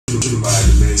by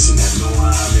animation and no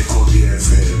one make KOBBY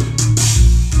FM.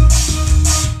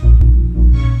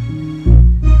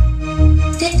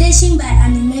 Station by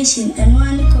animation and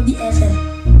one KOBBY FM.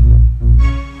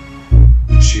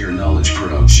 Sheer Knowledge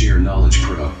Pro, Sheer Knowledge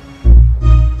Pro.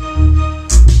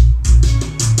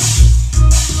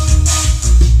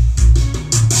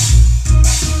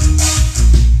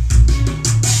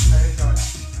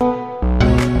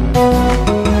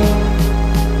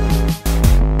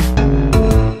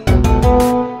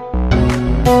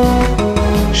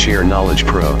 Sheer Knowledge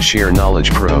Pro, Sheer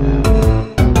Knowledge Pro.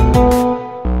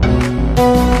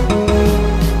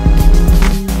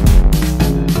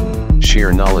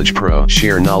 Sheer Knowledge Pro,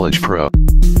 Sheer Knowledge Pro.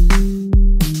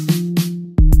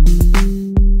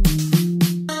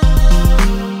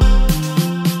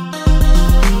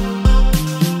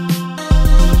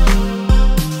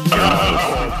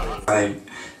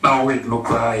 Now it look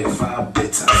like far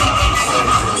better.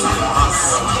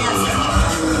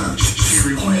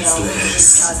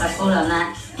 Because I follow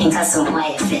that and got some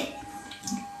way effect.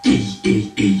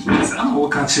 I'm all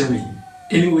catching me.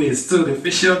 Anyway, still the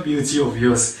facial beauty of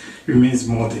yours remains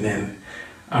more than ever.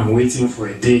 I'm waiting for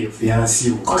a day your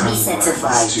fiancé will come to the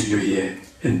studio here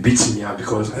and beat me up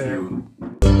because of you.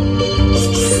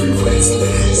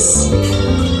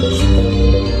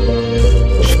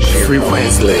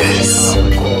 Frequenceless.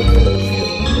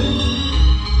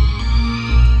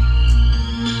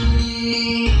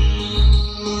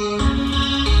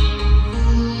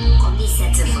 KOBBY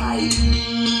certified.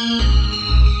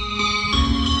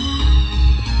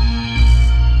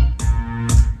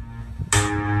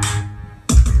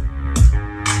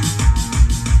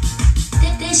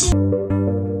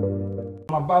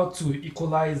 I'm about to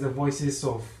equalize the voices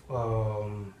of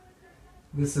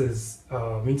this is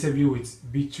interview with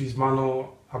Beatrice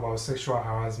Mano about sexual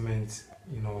harassment,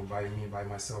 you know, by me, by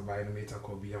myself, by Animator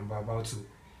KOBBY. I'm about to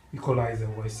equalize the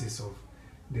voices of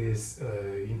this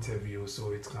interview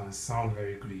so it can sound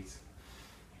very great.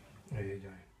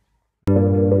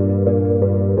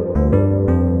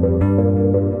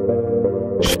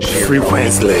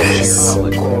 Frequenceless.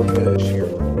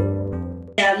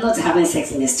 I'm not having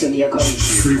sex in the studio, KOBBY.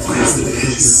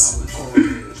 Frequenceless.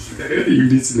 You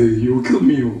need to leave. You will kill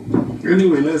me.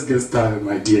 Anyway, let's get started,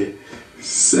 my dear.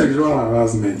 Sexual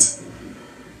harassment.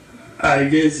 I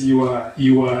guess you are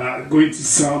going to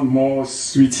sound more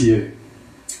sweet here.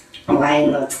 Why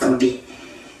not, KOBBY?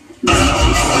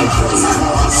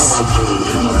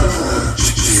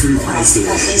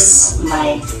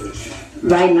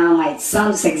 Right now might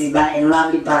sound sexy but and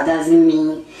lovely, but doesn't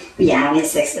mean we are having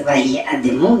sex over here at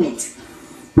the moment.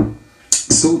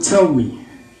 So tell me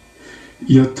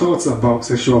your thoughts about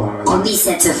sexual harassment. KOBBY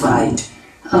certified.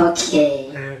 Okay.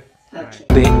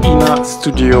 The inner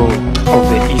studio of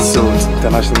the ESOT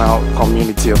International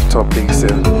Community of Topics,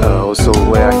 and also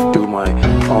where I do my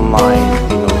online,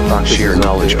 practice. Sheer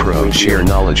Knowledge Pro, Sheer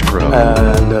Knowledge Pro.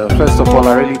 And first of all,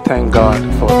 I really thank God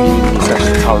for giving me such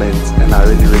talent, and I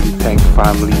really thank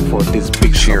family for this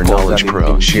big Sheer Knowledge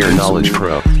Pro, Sheer Knowledge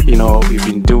Pro. We've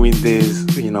been doing this,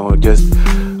 just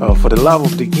for the love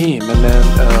of the game, and then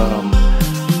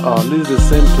this is the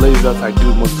same place that I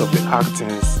do most of the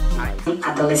actings.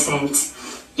 Adolescents,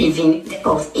 even the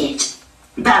old age.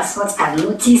 That's what I've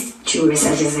noticed through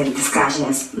researches and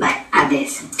discussions by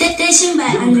others. Station by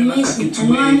animation and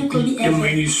one KOBBY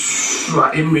FM.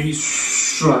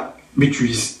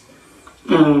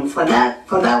 For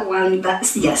that one,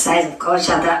 that's the size of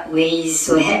culture that weighs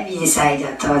so heavy inside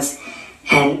your thoughts,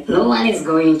 and no one is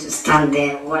going to stand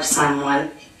there and watch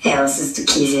someone else's to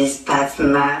kiss his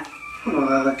partner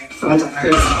or front of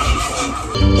him.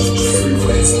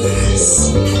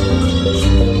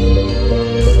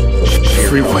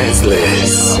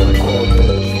 Frequenceless.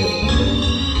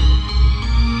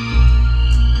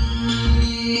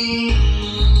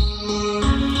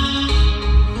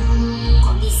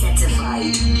 KOBBY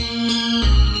certified.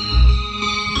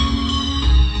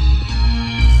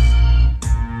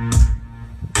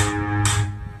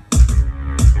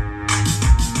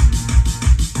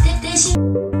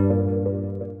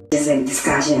 And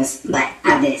discussions by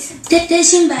others.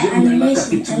 Station by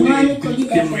animation and one KOBBY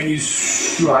FM.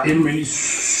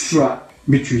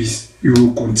 Beatrice, you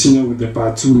will continue with the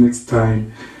part 2 next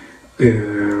time. We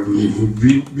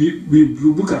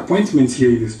book appointments here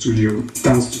in the studio.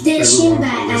 Thanks to Station by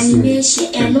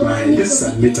animation and one this is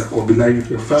Animator KOBBY, like with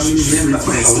your family members,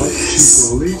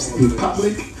 people lives in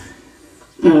public.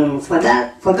 For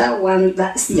that one,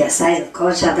 that's the size of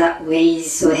culture that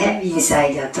weighs so heavy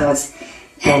inside your thoughts,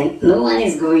 and no one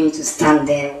is going to stand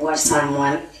there and watch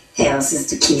someone else's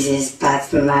to kiss his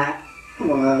partner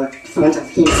or in front of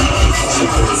him.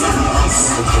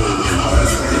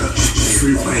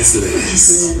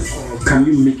 Frequenceless. Can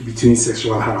you make between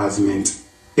sexual harassment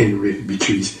and rape be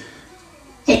treated?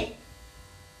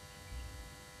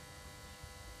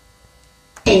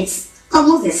 It's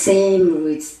almost the same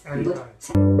roots.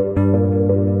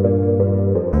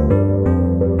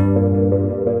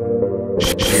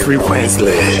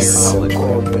 Frequenceless.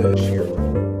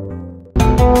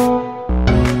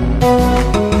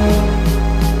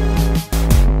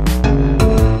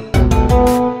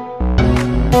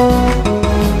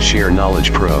 Share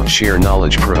Knowledge Pro. Share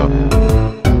Knowledge Pro.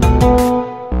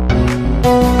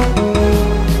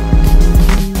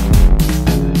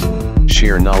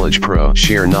 Share Knowledge Pro.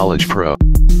 Share Knowledge Pro.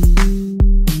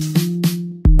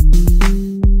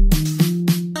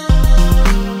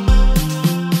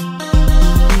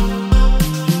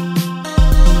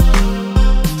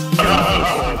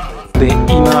 The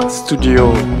inner studio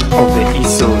of the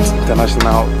ESOT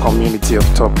International Community of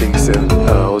Topics, and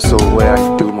also where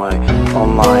I do my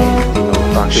online,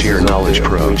 practices. Share Knowledge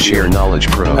Pro. Share Knowledge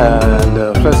Pro.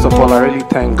 And first of all, I really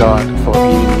thank God for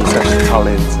giving me such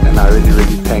talent, and I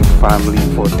really thank family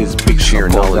for this big Share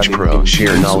support Knowledge that Pro.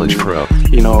 Share Knowledge Pro.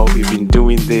 We've been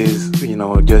doing this,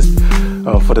 just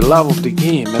for the love of the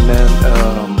game, and then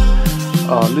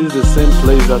this is the same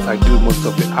place that I do most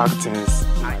of the actings.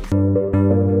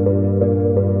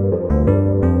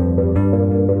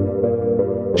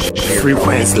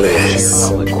 Frequenceless.